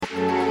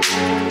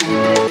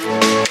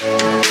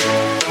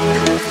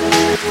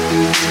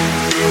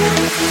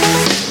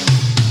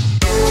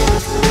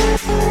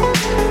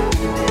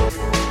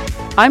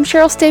I'm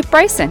Cheryl Stape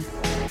Bryson,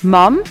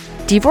 mom,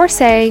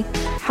 divorcee,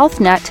 health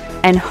nut,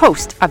 and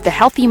host of the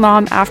Healthy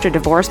Mom After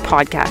Divorce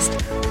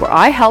podcast, where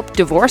I help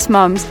divorced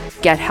moms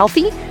get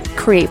healthy,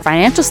 create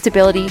financial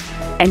stability,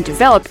 and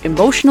develop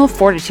emotional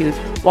fortitude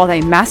while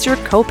they master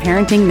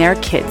co-parenting their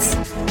kids.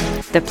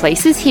 The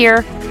place is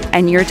here,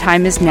 and your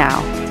time is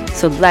now.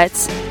 So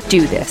let's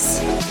do this.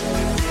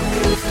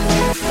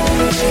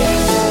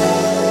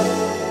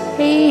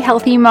 Hey,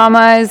 healthy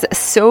mamas.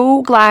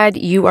 So glad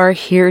you are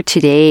here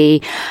today.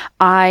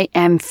 I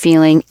am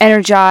feeling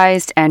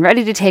energized and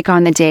ready to take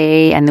on the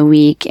day and the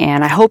week,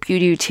 and I hope you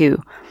do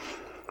too.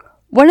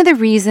 One of the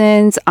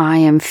reasons I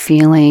am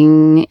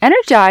feeling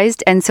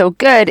energized and so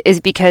good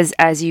is because,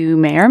 as you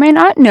may or may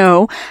not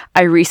know,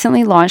 I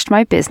recently launched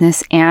my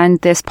business and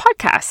this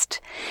podcast.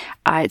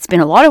 It's been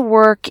a lot of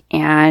work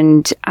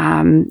and,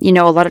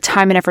 a lot of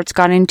time and effort's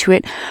gone into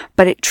it,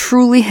 but it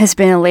truly has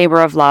been a labor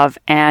of love.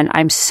 And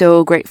I'm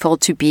so grateful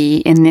to be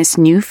in this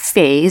new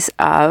phase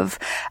of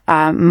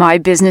my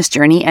business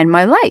journey and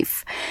my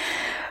life.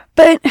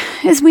 But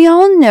as we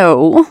all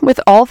know, with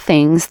all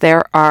things,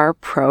 there are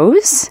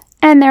pros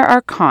and there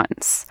are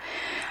cons.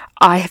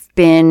 I've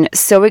been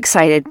so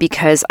excited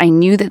because I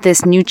knew that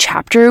this new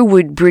chapter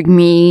would bring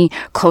me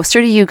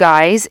closer to you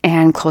guys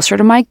and closer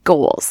to my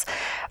goals.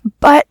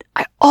 But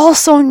I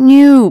also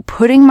knew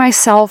putting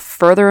myself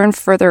further and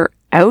further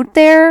out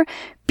there,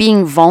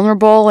 being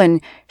vulnerable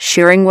and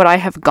sharing what I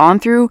have gone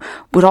through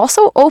would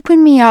also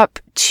open me up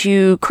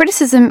to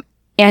criticism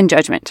and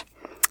judgment.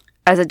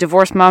 As a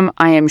divorced mom,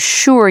 I am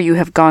sure you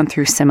have gone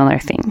through similar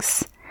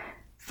things.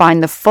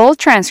 Find the full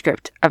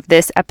transcript of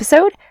this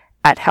episode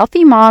at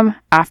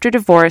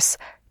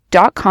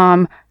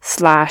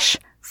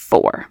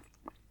healthymomafterdivorce.com/4.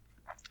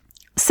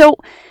 So,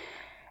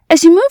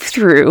 as you move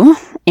through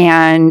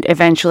and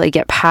eventually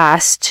get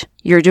past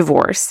your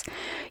divorce,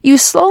 you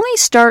slowly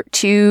start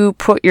to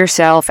put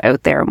yourself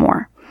out there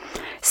more.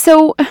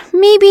 So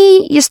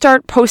maybe you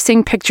start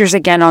posting pictures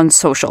again on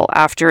social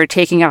after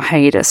taking a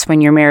hiatus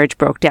when your marriage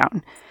broke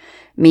down.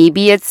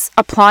 Maybe it's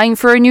applying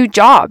for a new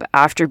job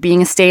after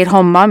being a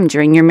stay-at-home mom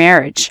during your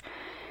marriage.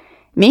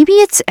 Maybe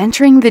it's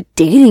entering the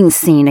dating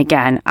scene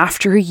again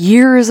after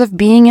years of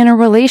being in a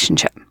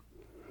relationship.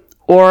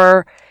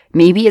 Or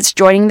maybe it's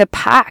joining the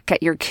pack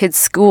at your kid's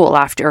school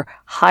after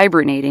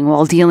hibernating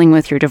while dealing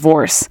with your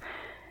divorce.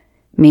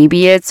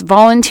 Maybe it's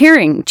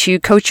volunteering to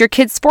coach your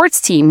kid's sports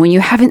team when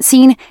you haven't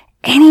seen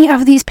any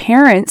of these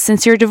parents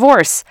since your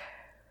divorce.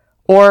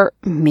 Or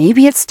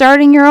maybe it's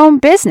starting your own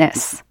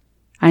business.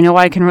 I know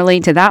I can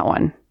relate to that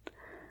one.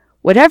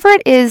 Whatever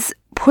it is,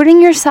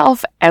 putting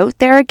yourself out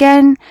there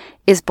again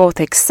is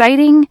both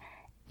exciting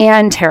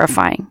and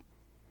terrifying.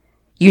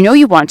 You know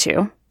you want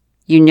to.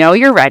 You know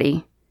you're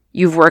ready.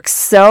 You've worked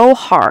so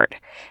hard.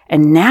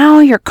 And now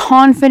your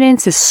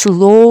confidence is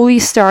slowly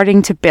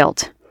starting to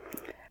build.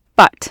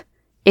 But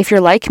if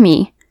you're like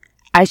me,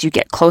 as you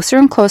get closer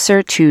and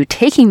closer to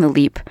taking the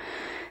leap,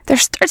 there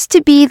starts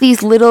to be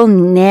these little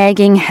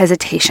nagging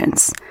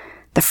hesitations.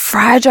 The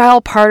fragile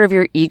part of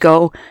your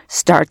ego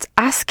starts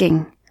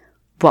asking,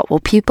 what will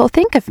people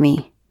think of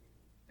me?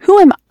 Who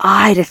am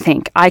I to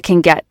think I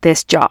can get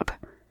this job?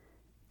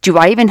 Do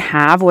I even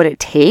have what it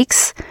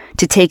takes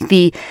to take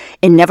the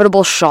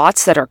inevitable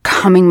shots that are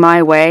coming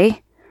my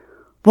way?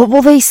 What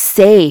will they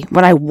say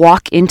when I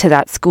walk into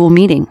that school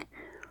meeting?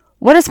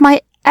 What has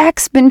my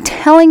ex been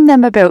telling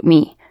them about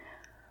me?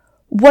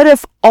 What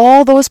if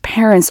all those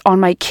parents on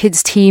my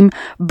kids' team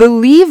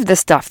believe the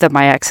stuff that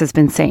my ex has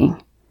been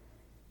saying?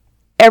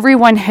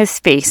 Everyone has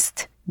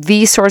faced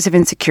these sorts of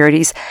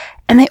insecurities,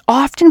 and they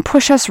often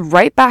push us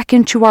right back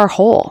into our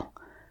hole.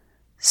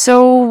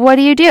 So what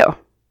do?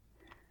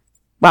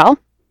 Well,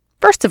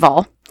 first of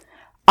all,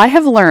 I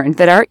have learned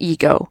that our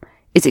ego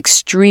is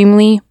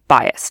extremely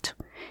biased.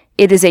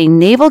 It is a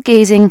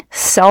navel-gazing,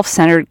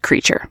 self-centered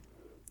creature.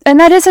 And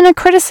that isn't a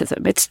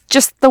criticism. It's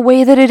just the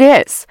way that it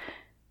is.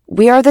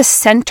 We are the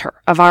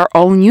center of our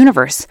own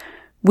universe.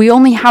 We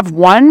only have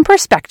one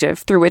perspective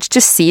through which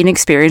to see and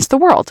experience the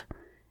world.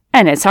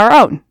 And it's our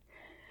own.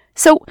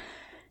 So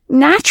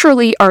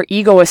naturally, our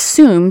ego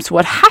assumes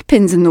what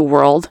happens in the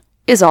world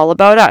is all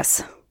about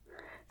us.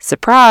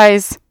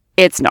 Surprise,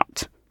 it's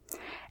not.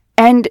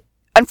 And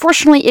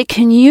unfortunately, it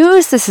can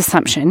use this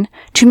assumption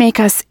to make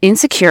us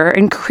insecure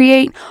and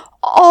create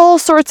all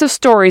sorts of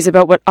stories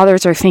about what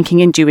others are thinking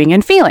and doing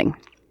and feeling.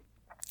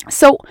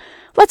 So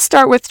let's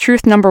start with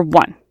truth number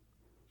 1.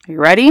 Are you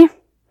ready?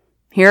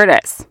 Here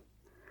it is.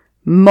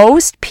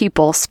 Most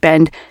people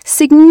spend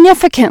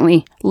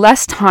significantly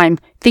less time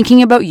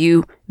thinking about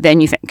you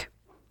than you think.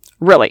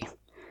 Really.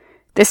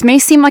 This may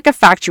seem like a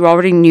fact you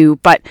already knew,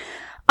 but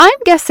I'm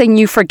guessing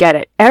you forget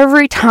it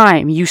every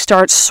time you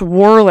start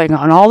swirling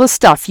on all the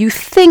stuff you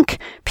think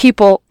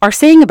people are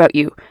saying about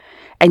you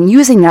and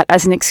using that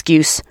as an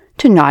excuse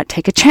to not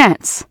take a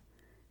chance.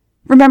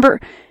 Remember,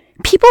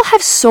 people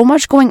have so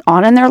much going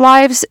on in their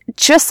lives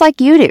just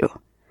like you do.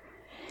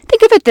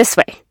 Think of it this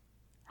way.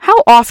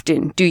 How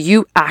often do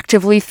you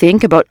actively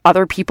think about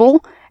other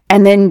people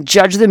and then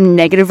judge them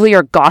negatively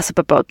or gossip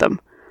about them?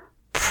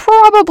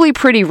 Probably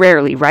pretty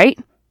rarely, right?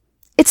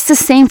 it's the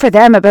same for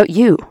them about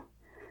you.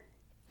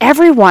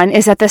 Everyone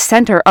is at the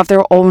center of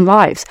their own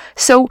lives.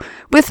 So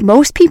with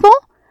most people,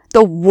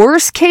 the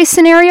worst case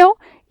scenario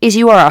is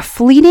you are a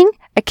fleeting,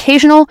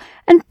 occasional,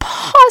 and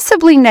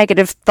possibly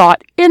negative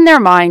thought in their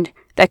mind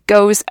that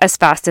goes as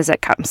fast as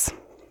it comes.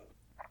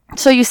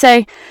 So you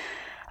say,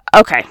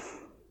 okay,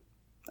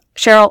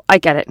 Cheryl, I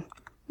get it.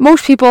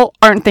 Most people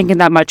aren't thinking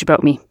that much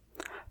about me,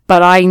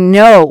 but I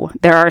know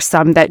there are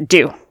some that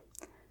do.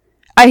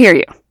 I hear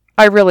you.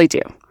 I really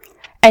do.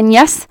 And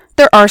yes,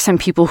 there are some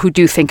people who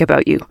do think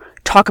about you,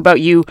 talk about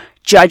you,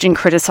 judge and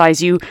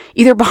criticize you,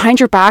 either behind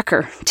your back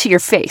or to your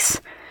face.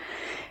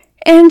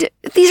 And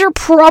these are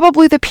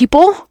probably the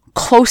people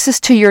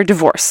closest to your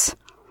divorce,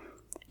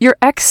 your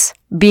ex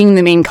being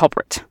the main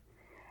culprit.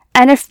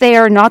 And if they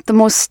are not the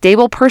most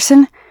stable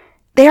person,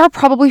 they are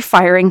probably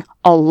firing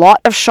a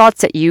lot of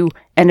shots at you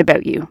and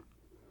about you.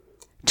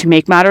 To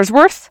make matters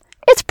worse,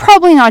 it's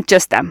probably not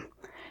just them.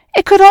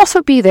 It could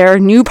also be their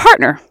new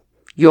partner,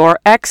 your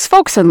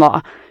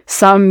ex-folks-in-law,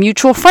 some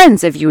mutual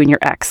friends of you and your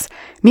ex,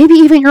 maybe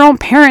even your own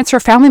parents or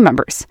family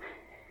members.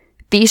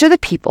 These are the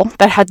people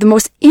that had the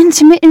most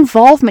intimate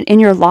involvement in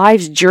your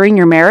lives during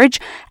your marriage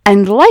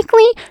and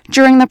likely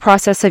during the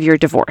process of your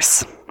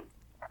divorce.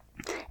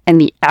 And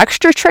the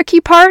extra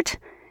tricky part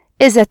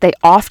is that they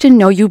often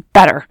know you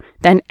better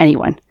than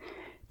anyone.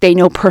 They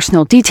know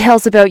personal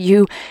details about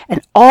you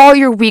and all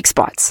your weak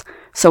spots.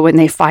 So when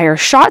they fire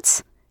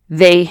shots,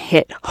 they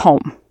hit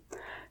home.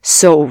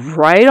 So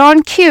right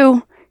on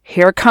cue,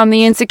 here come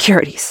the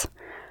insecurities.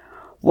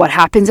 What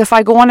happens if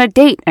I go on a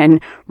date and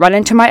run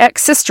into my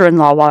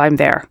ex-sister-in-law while I'm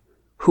there?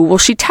 Who will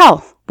she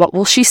tell? What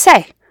will she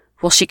say?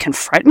 Will she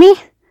confront me?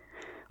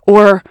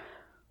 Or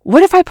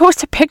what if I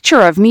post a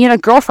picture of me and a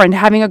girlfriend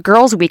having a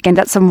girls' weekend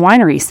at some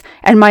wineries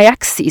and my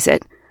ex sees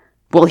it?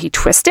 Will he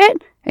twist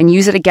it and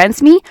use it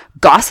against me?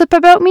 Gossip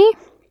about me?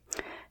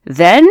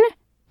 Then,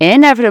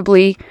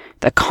 inevitably,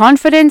 the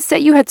confidence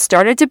that you had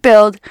started to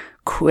build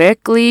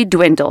quickly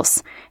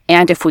dwindles.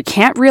 And if we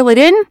can't reel it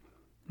in,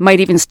 might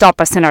even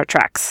stop us in our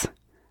tracks.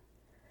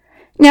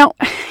 Now,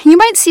 you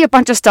might see a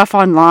bunch of stuff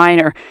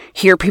online or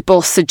hear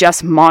people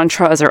suggest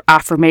mantras or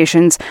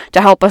affirmations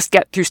to help us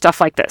get through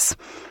stuff like this.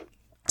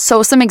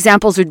 So some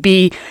examples would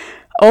be,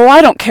 oh,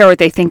 I don't care what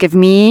they think of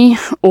me,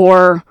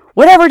 or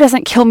whatever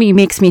doesn't kill me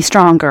makes me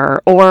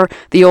stronger, or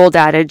the old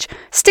adage,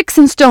 sticks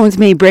and stones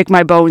may break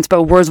my bones,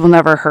 but words will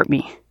never hurt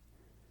me.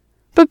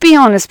 But be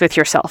honest with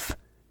yourself.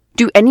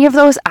 Do any of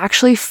those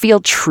actually feel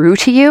true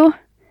to you?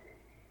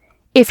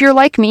 If you're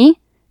like me,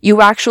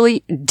 you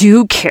actually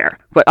do care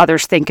what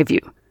others think of you,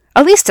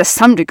 at least to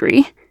some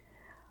degree.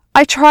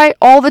 I try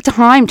all the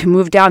time to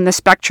move down the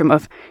spectrum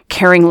of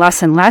caring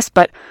less and less,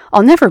 but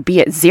I'll never be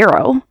at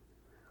zero.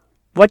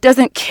 What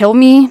doesn't kill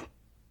me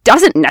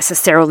doesn't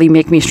necessarily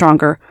make me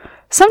stronger.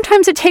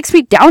 Sometimes it takes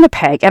me down a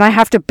peg and I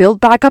have to build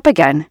back up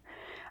again.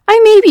 I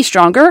may be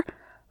stronger,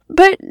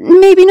 but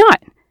maybe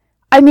not.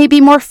 I may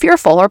be more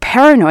fearful or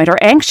paranoid or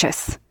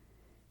anxious.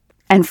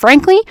 And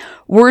frankly,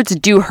 words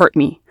do hurt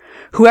me.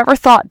 Whoever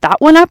thought that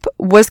one up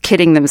was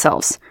kidding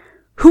themselves.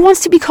 Who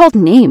wants to be called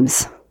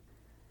names?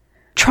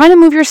 Trying to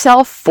move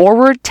yourself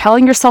forward,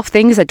 telling yourself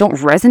things that don't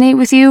resonate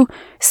with you,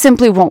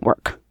 simply won't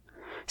work.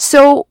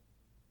 So,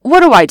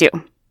 what do?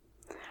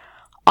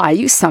 I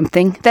use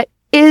something that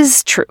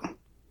is true.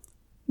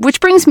 Which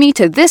brings me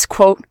to this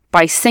quote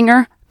by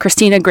singer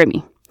Christina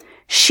Grimmie.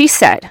 She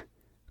said,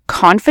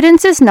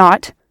 "Confidence is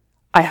not,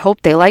 I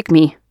hope they like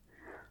me.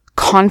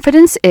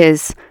 Confidence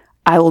is,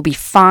 I will be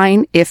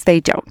fine if they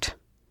don't."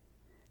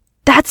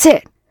 That's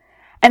it.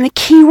 And the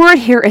key word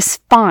here is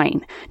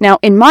fine. Now,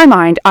 in my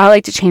mind, I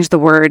like to change the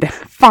word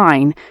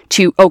fine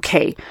to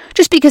okay,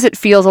 just because it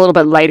feels a little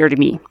bit lighter to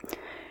me.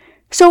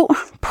 So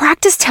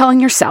practice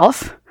telling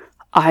yourself,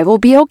 I will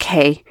be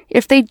okay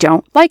if they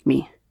don't like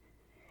me.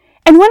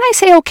 And when I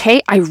say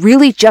okay, I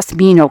really just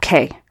mean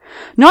okay.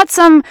 Not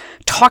some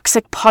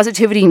toxic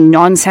positivity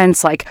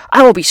nonsense like,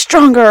 I will be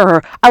stronger,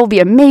 or I will be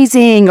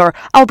amazing, or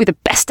I'll be the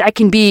best I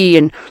can be,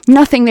 and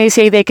nothing they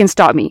say they can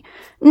stop me.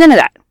 None of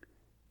that.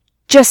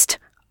 Just,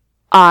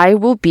 I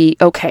will be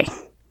okay.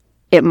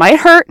 It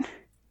might hurt,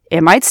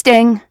 it might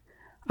sting,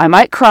 I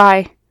might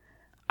cry,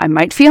 I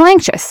might feel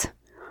anxious,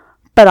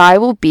 but I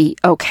will be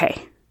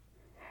okay.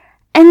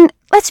 And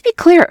let's be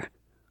clear,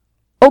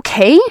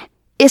 okay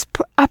is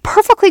a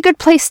perfectly good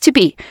place to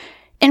be.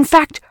 In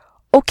fact,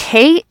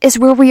 okay is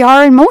where we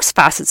are in most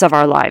facets of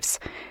our lives.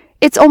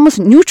 It's almost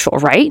neutral,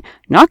 right?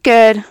 Not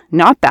good,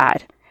 not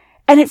bad.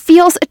 And it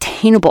feels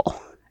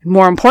attainable.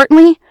 More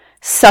importantly,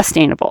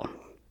 sustainable.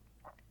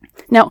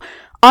 Now,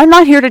 I'm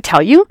not here to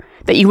tell you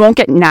that you won't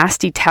get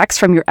nasty texts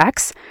from your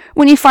ex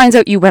when he finds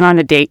out you went on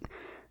a date,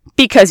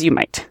 because you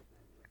might.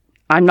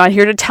 I'm not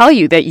here to tell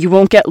you that you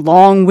won't get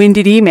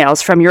long-winded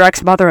emails from your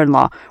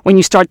ex-mother-in-law when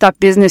you start that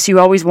business you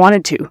always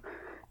wanted to,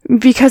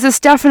 because it's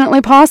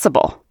definitely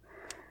possible.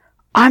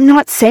 I'm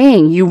not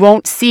saying you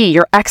won't see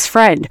your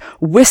ex-friend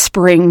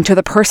whispering to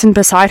the person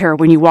beside her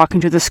when you walk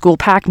into the school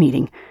PAC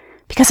meeting,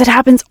 because it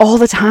happens all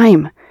the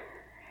time.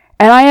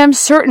 And I am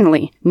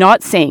certainly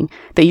not saying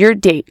that your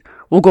date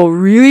will go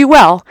really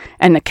well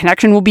and the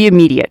connection will be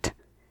immediate.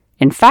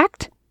 In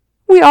fact,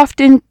 we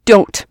often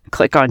don't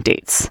click on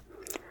dates.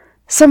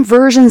 Some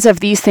versions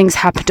of these things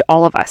happen to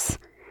all of us.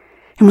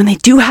 And when they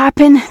do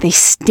happen, they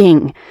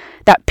sting.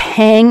 That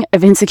pang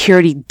of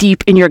insecurity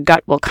deep in your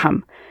gut will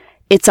come.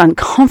 It's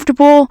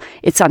uncomfortable,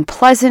 it's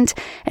unpleasant,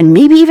 and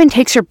maybe even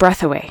takes your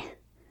breath away.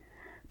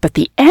 But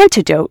the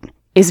antidote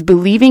is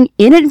believing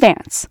in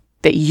advance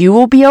that you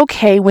will be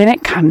okay when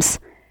it comes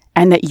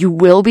and that you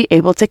will be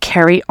able to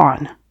carry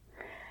on.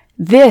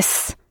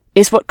 This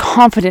is what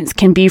confidence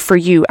can be for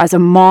you as a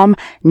mom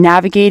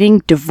navigating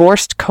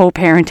divorced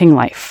co-parenting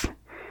life.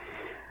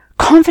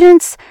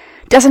 Confidence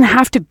doesn't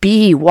have to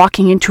be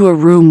walking into a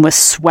room with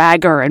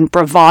swagger and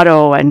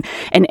bravado and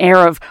an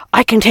air of,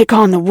 I can take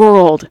on the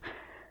world.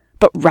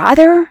 But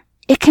rather,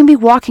 it can be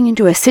walking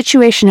into a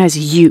situation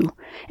as you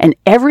and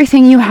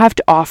everything you have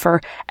to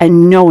offer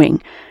and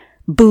knowing,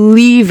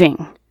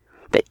 believing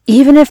that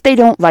even if they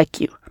don't like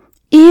you,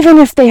 even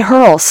if they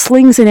hurl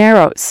slings and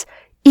arrows,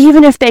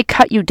 even if they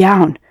cut you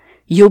down,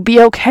 you'll be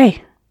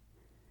okay.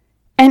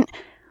 And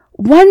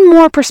one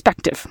more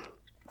perspective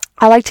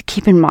I like to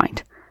keep in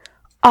mind.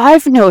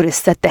 I've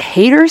noticed that the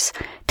haters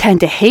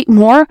tend to hate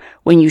more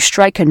when you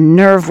strike a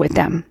nerve with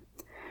them.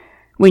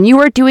 When you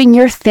are doing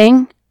your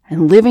thing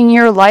and living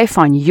your life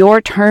on your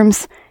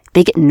terms,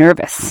 they get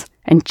nervous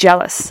and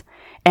jealous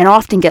and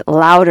often get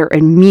louder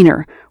and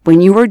meaner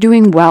when you are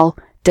doing well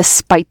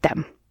despite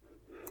them.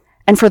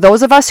 And for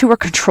those of us who are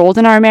controlled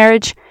in our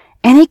marriage,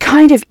 any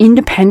kind of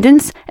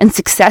independence and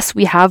success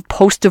we have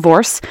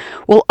post-divorce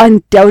will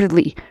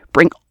undoubtedly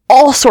bring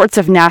all sorts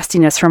of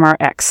nastiness from our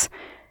ex.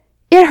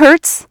 It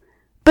hurts.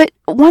 But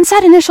once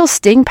that initial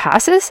sting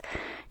passes,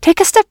 take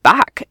a step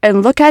back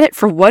and look at it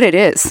for what it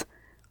is.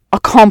 A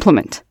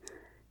compliment.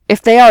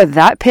 If they are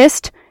that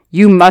pissed,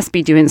 you must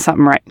be doing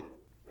something right.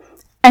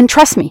 And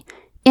trust me,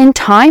 in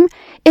time,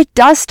 it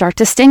does start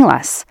to sting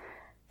less.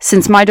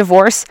 Since my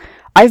divorce,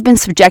 I've been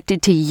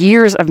subjected to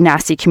years of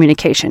nasty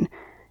communication.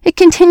 It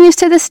continues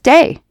to this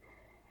day.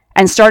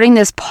 And starting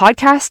this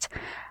podcast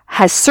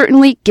has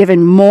certainly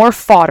given more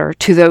fodder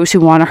to those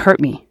who want to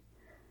hurt me.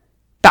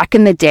 Back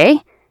in the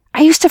day,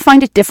 I used to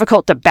find it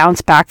difficult to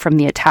bounce back from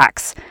the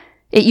attacks.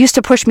 It used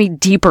to push me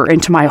deeper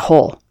into my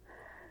hole.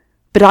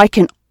 But I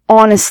can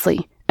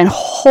honestly and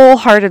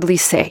wholeheartedly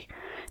say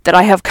that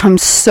I have come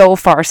so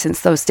far since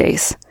those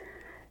days.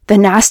 The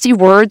nasty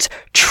words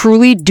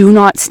truly do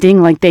not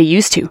sting like they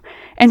used to,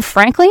 and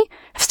frankly,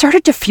 have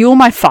started to fuel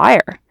my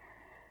fire.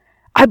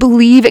 I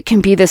believe it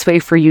can be this way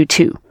for you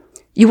too.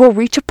 You will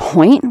reach a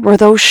point where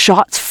those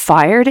shots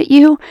fired at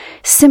you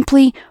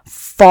simply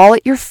fall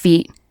at your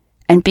feet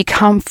and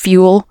become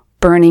fuel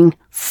burning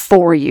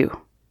for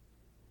you.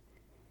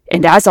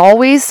 And as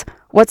always,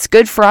 what's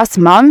good for us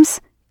moms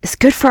is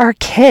good for our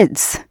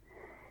kids.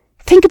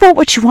 Think about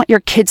what you want your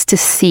kids to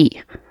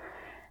see.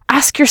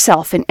 Ask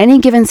yourself in any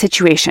given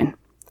situation,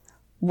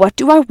 what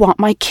do I want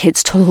my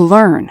kids to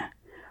learn?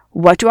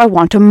 What do I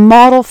want to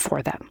model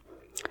for them?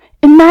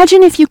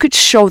 Imagine if you could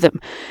show them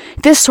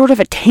this sort of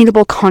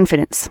attainable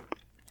confidence.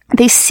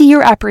 They see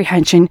your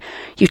apprehension,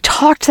 you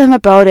talk to them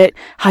about it,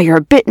 how you're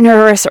a bit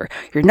nervous or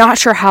you're not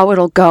sure how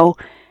it'll go,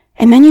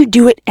 and then you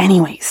do it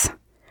anyways.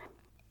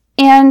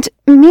 And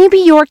maybe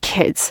your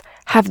kids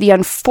have the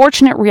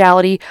unfortunate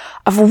reality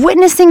of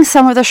witnessing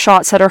some of the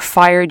shots that are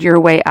fired your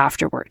way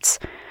afterwards.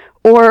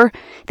 Or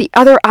the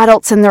other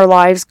adults in their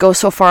lives go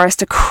so far as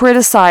to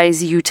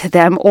criticize you to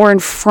them or in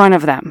front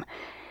of them.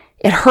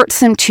 It hurts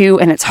them too,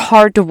 and it's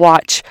hard to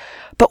watch.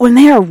 But when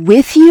they are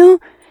with you,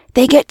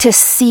 they get to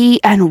see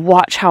and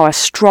watch how a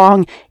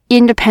strong,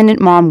 independent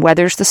mom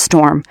weathers the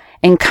storm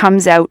and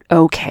comes out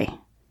okay.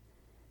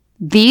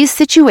 These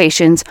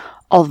situations,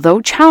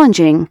 although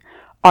challenging,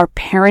 are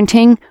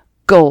parenting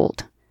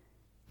gold.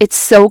 It's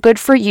so good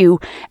for you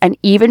and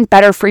even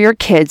better for your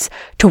kids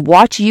to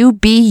watch you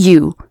be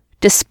you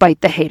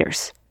despite the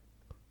haters.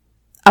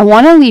 I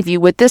want to leave you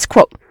with this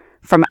quote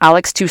from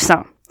Alex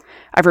Toussaint.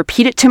 I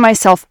repeat it to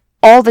myself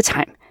all the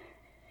time.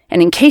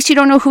 And in case you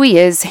don't know who he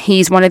is,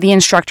 he's one of the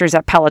instructors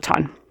at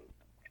Peloton.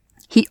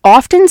 He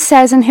often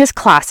says in his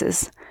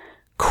classes,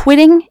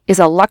 quitting is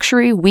a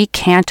luxury we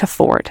can't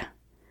afford.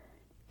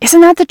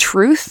 Isn't that the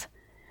truth?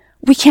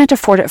 We can't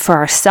afford it for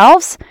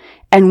ourselves,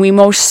 and we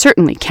most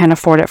certainly can't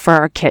afford it for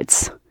our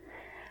kids.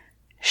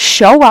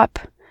 Show up,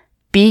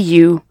 be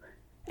you,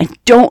 and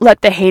don't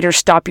let the haters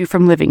stop you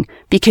from living,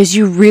 because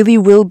you really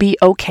will be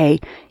okay,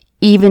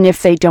 even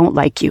if they don't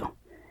like you.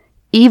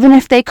 Even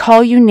if they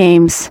call you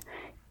names,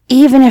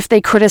 even if they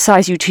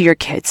criticize you to your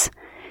kids,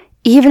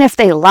 even if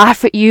they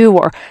laugh at you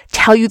or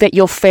tell you that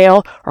you'll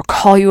fail or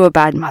call you a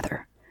bad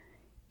mother.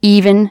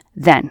 Even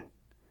then.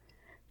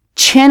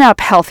 Chin up,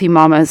 healthy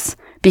mamas,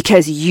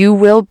 because you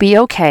will be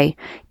okay,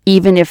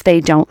 even if they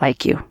don't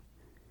like you.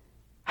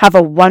 Have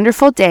a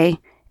wonderful day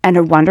and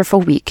a wonderful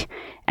week.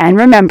 And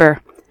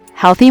remember,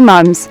 healthy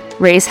moms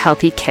raise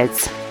healthy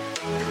kids.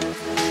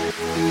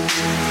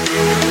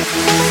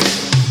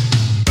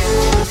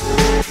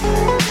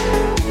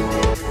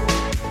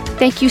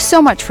 Thank you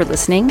so much for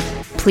listening.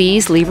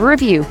 Please leave a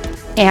review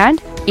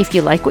and If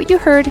you like what you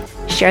heard,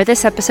 share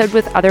this episode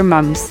with other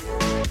mums.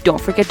 Don't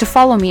forget to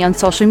follow me on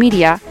social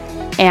media.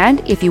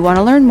 And if you want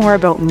to learn more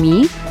about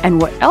me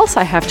and what else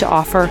I have to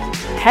offer,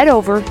 head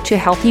over to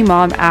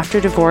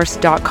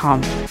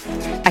healthymomafterddivorce.com.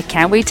 I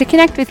can't wait to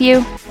connect with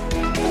you.